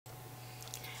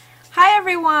Hi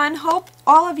everyone, hope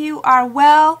all of you are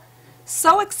well.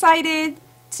 So excited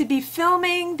to be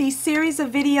filming these series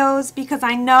of videos because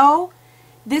I know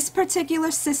this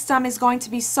particular system is going to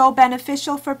be so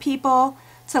beneficial for people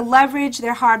to leverage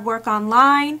their hard work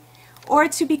online or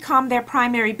to become their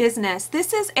primary business.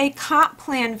 This is a comp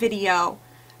plan video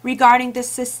regarding this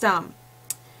system.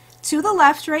 To the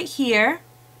left right here,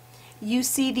 you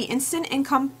see the instant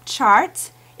income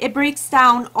chart. It breaks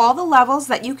down all the levels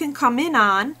that you can come in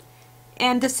on,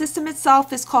 and the system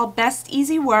itself is called Best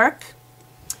Easy Work.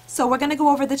 So we're going to go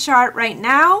over the chart right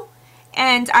now,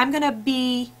 and I'm going to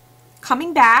be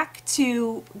coming back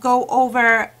to go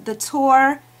over the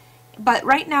tour, but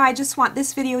right now I just want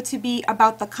this video to be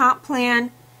about the comp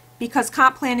plan because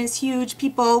comp plan is huge.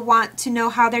 People want to know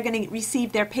how they're going to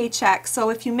receive their paycheck. So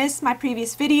if you missed my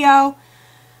previous video,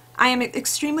 I am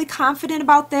extremely confident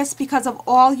about this because of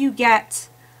all you get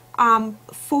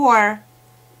for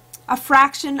a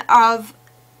fraction of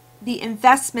the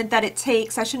investment that it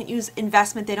takes. I shouldn't use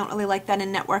investment, they don't really like that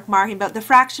in network marketing, but the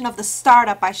fraction of the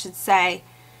startup, I should say,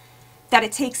 that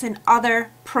it takes in other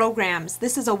programs.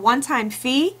 This is a one-time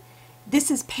fee. This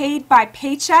is paid by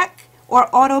paycheck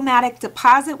or automatic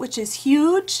deposit, which is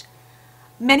huge.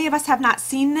 Many of us have not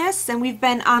seen this, and we've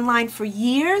been online for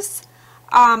years.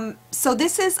 So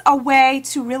this is a way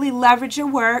to really leverage your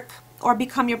work or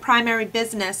become your primary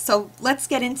business. So let's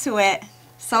get into it.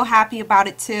 So happy about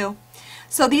it too.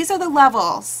 So these are the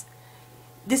levels.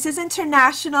 This is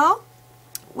international,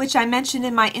 which I mentioned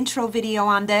in my intro video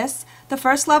on this. The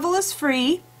first level is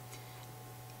free,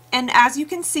 and as you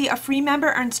can see, a free member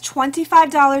earns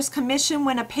 $25 commission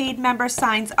when a paid member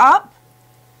signs up.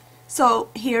 So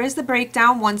here is the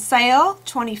breakdown: 1 sale,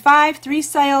 25, 3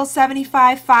 sales,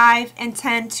 75, 5, and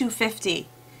 10, 250.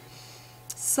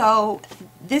 So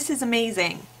this is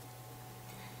amazing.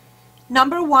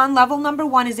 Level number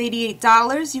one is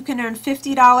 $88. You can earn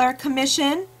 $50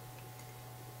 commission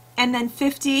and then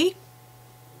 50.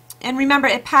 And remember,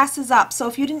 it passes up. So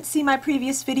if you didn't see my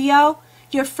previous video,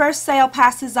 your first sale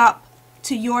passes up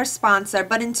to your sponsor,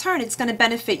 but in turn it's going to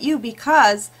benefit you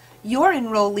because your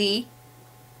enrollee,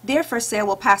 their first sale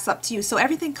will pass up to you. So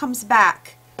everything comes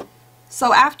back.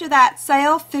 So after that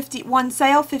sale, 1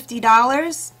 sale,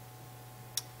 $50.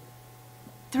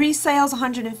 3 sales,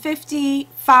 150,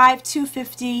 5,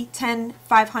 250, 10,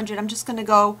 500. I'm just going to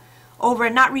go over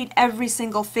and not read every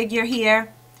single figure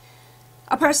here.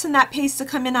 A person that pays to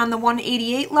come in on the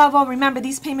 188 level, remember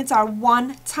these payments are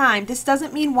one time. This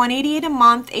doesn't mean 188 a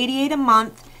month, 88 a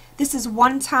month. This is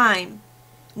one time.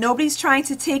 Nobody's trying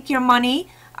to take your money.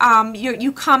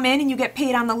 You come in and you get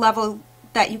paid on the level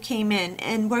that you came in.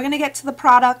 And we're going to get to the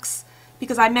products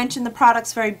because I mentioned the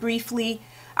products very briefly.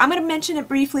 I'm going to mention it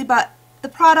briefly, but the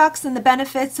products and the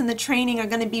benefits and the training are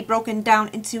going to be broken down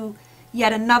into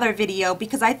yet another video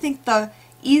because I think the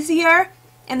easier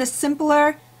and the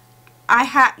simpler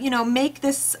make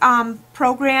this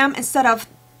program instead of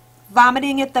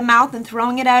vomiting at the mouth and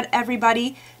throwing it at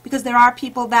everybody, because there are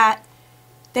people that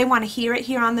they want to hear it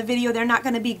here on the video. They're not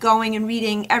going to be going and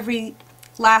reading every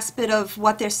last bit of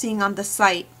what they're seeing on the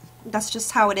site. That's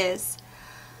just how it is.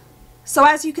 So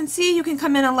as you can see, you can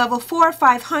come in on level 4,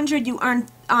 500, you earn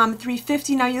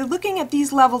 350. Now you're looking at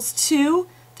these levels 2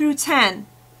 through 10.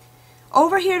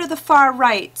 Over here to the far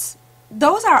right,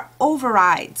 those are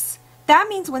overrides. That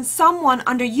means when someone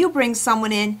under you brings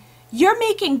someone in, you're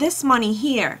making this money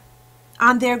here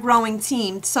on their growing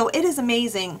team. So it is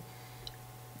amazing.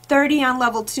 30 on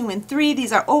level 2 and 3,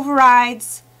 these are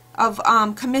overrides of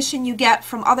commission you get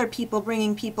from other people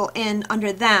bringing people in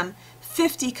under them.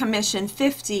 50 commission,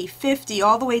 50, 50,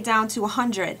 all the way down to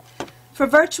 100 for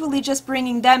virtually just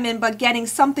bringing them in but getting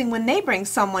something when they bring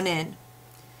someone in.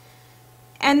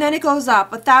 And then it goes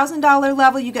up. $1,000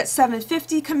 level, you get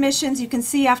 750 commissions. You can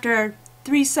see after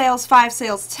 3 sales, 5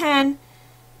 sales, 10.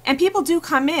 And people do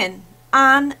come in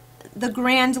on the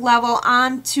grand level,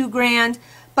 on $2 grand.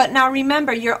 But now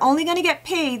remember, you're only going to get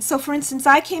paid. So for instance,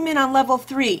 I came in on level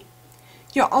 3.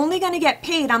 You're only going to get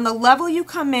paid on the level you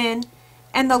come in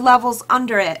and the levels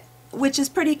under it, which is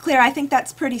pretty clear. I think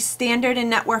that's pretty standard in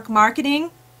network marketing.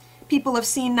 People have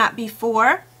seen that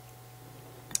before.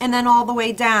 And then all the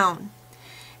way down.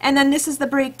 And then this is the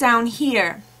breakdown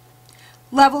here.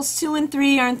 Levels 2 and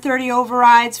 3 earn 30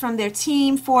 overrides from their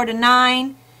team, 4 to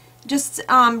 9. Just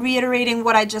reiterating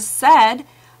what I just said.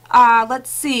 Let's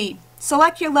see.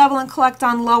 Select your level and collect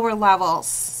on lower levels.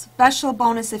 Special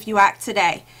bonus if you act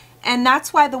today. And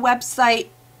that's why the website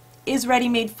is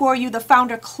ready-made for you. The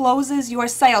founder closes your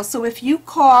sale. So if you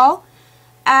call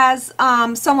as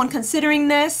someone considering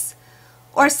this,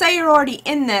 or say you're already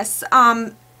in this,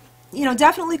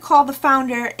 definitely call the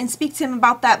founder and speak to him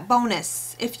about that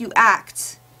bonus if you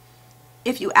act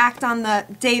on the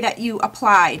day that you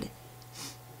applied.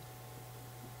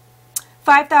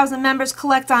 5,000 members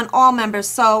collect on all members,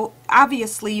 so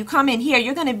obviously you come in here,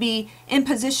 you're going to be in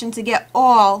position to get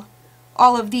all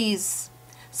of these.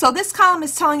 So this column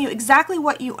is telling you exactly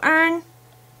what you earn.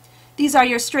 These are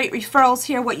your straight referrals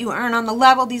here, what you earn on the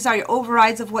level. These are your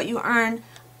overrides of what you earn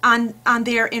on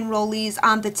their enrollees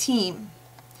on the team.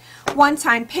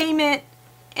 One-time payment,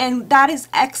 and that is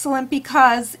excellent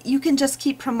because you can just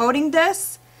keep promoting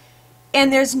this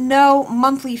and there's no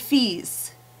monthly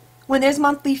fees. When there's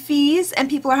monthly fees and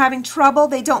people are having trouble,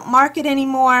 they don't market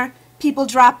anymore, people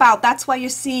drop out. That's why you're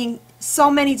seeing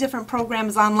so many different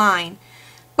programs online.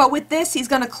 But with this, he's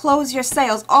going to close your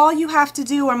sales. All you have to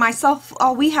do, or myself,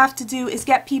 all we have to do is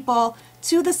get people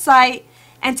to the site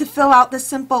and to fill out the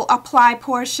simple apply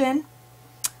portion.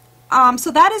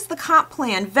 So that is the comp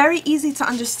plan. Very easy to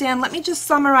understand. Let me just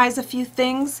summarize a few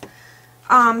things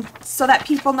so that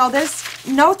people know. There's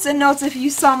notes and notes if you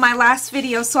saw my last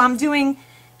video. So I'm doing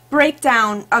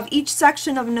breakdown of each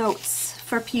section of notes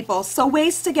for people. So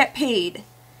ways to get paid.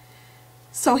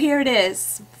 So here it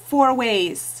is, 4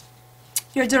 ways.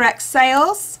 Your direct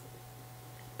sales,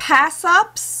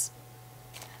 pass-ups,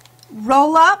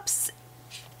 roll-ups,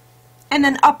 and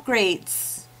then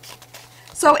upgrades.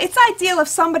 So it's ideal if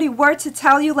somebody were to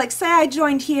tell you, like say I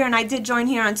joined here and I did join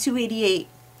here on 288.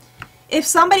 If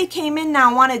somebody came in now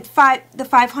and wanted the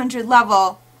 500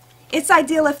 level, it's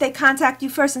ideal if they contact you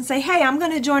first and say, hey, I'm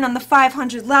going to join on the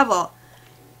 500 level.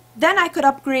 Then I could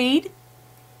upgrade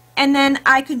and then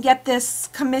I could get this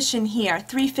commission here,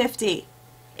 $350.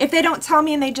 If they don't tell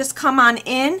me and they just come on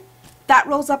in, that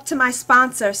rolls up to my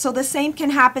sponsor. So the same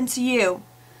can happen to you.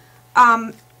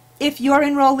 If your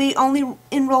enrollee only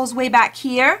enrolls way back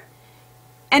here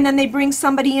and then they bring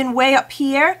somebody in way up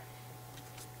here,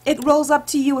 it rolls up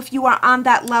to you if you are on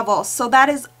that level. So that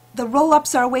is, the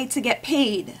roll-ups are a way to get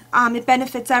paid. It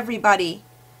benefits everybody.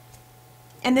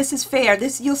 And this is fair.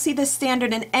 You'll see this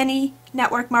standard in any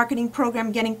network marketing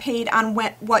program, getting paid on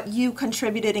what you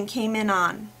contributed and came in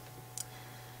on.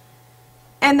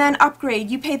 And then upgrade,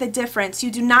 you pay the difference.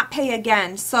 You do not pay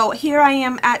again. So here I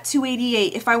am at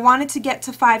 288. If I wanted to get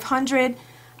to 500,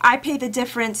 I pay the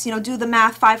difference. Do the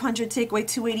math, 500 take away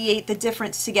 288, the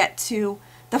difference to get to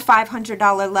the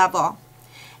 $500 level.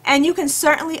 And you can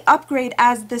certainly upgrade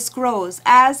as this grows.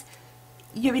 As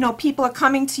people are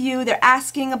coming to you, they're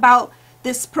asking about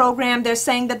this program, they're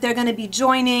saying that they're going to be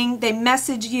joining, they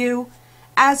message you.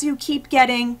 As you keep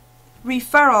getting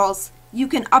referrals, you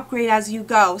can upgrade as you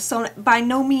go. So by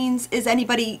no means is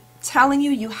anybody telling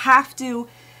you have to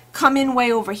come in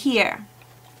way over here.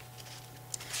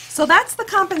 So that's the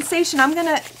compensation. I'm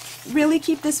going to really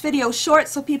keep this video short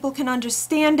so people can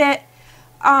understand it.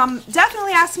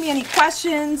 Definitely ask me any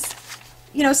questions.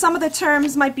 Some of the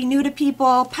terms might be new to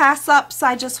people. Pass-ups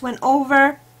I just went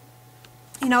over.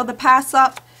 The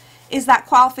pass-up is that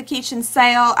qualification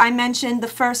sale. I mentioned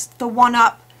the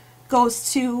one-up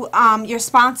goes to your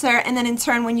sponsor, and then in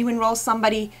turn when you enroll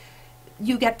somebody,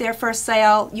 you get their first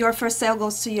sale. Your first sale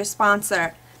goes to your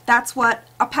sponsor. That's what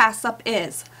a pass-up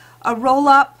is. A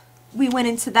roll-up, we went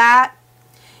into that.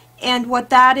 And what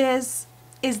that is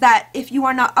that if you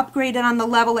are not upgraded on the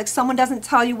level, like someone doesn't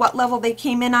tell you what level they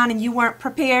came in on and you weren't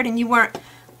prepared and you weren't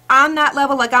on that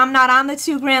level, like I'm not on the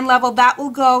 $2,000 level, that will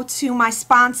go to my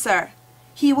sponsor.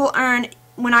 He will earn,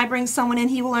 when I bring someone in,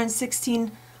 he will earn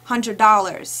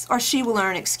 $1,600, or she will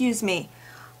earn, excuse me.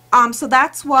 So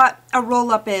that's what a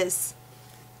roll-up is.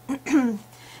 And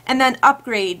then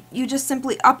upgrade. You just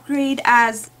simply upgrade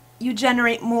as you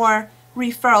generate more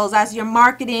referrals, as you're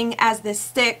marketing, as this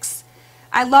sticks.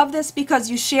 I love this because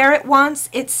you share it once,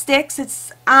 it sticks,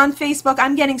 it's on Facebook.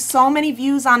 I'm getting so many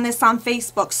views on this on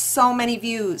Facebook, so many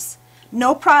views.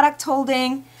 No product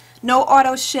holding, no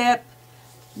auto ship,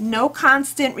 no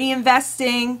constant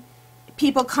reinvesting.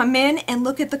 People come in and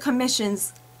look at the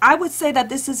commissions. I would say that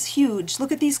this is huge.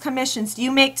 Look at these commissions. Do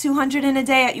you make $200 in a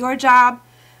day at your job?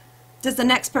 Does the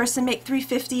next person make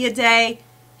 $350 a day?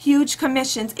 Huge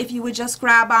commissions if you would just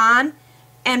grab on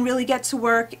and really get to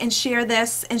work and share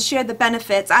this and share the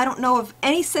benefits. I don't know of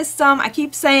any system. I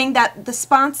keep saying that the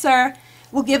sponsor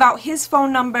will give out his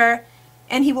phone number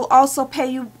and he will also pay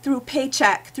you through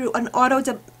paycheck, through an auto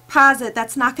deposit.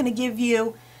 That's not going to give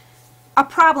you a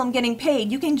problem getting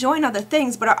paid. You can join other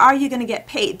things, but are you going to get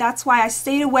paid? That's why I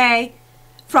stayed away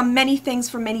from many things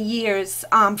for many years,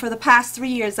 for the past 3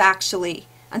 years actually,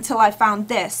 until I found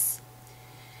this.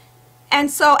 And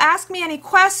so ask me any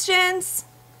questions.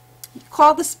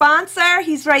 Call the sponsor.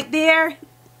 He's right there.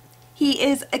 He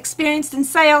is experienced in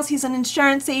sales. He's an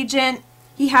insurance agent.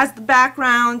 He has the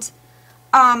background.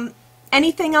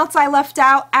 Anything else I left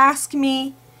out, ask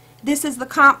me. This is the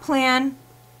comp plan,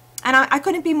 and I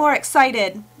couldn't be more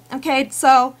excited. Okay,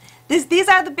 so these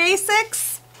are the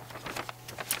basics,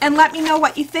 and let me know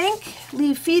what you think.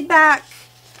 Leave feedback.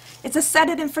 It's a set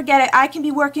it and forget it. I can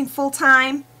be working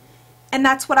full-time, and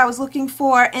that's what I was looking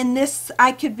for. And this,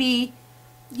 I could be,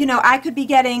 you know, I could be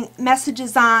getting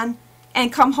messages on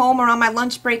and come home or on my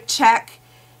lunch break check,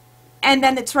 and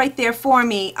then it's right there for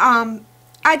me.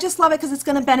 I just love it because it's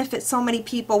going to benefit so many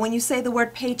people. When you say the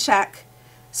word paycheck,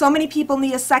 so many people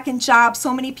need a second job,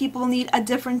 so many people need a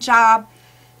different job.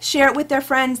 Share it with their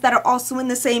friends that are also in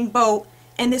the same boat,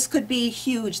 and this could be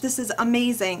huge. This is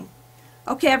amazing.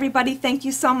 Okay, everybody, thank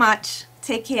you so much.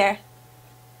 Take care.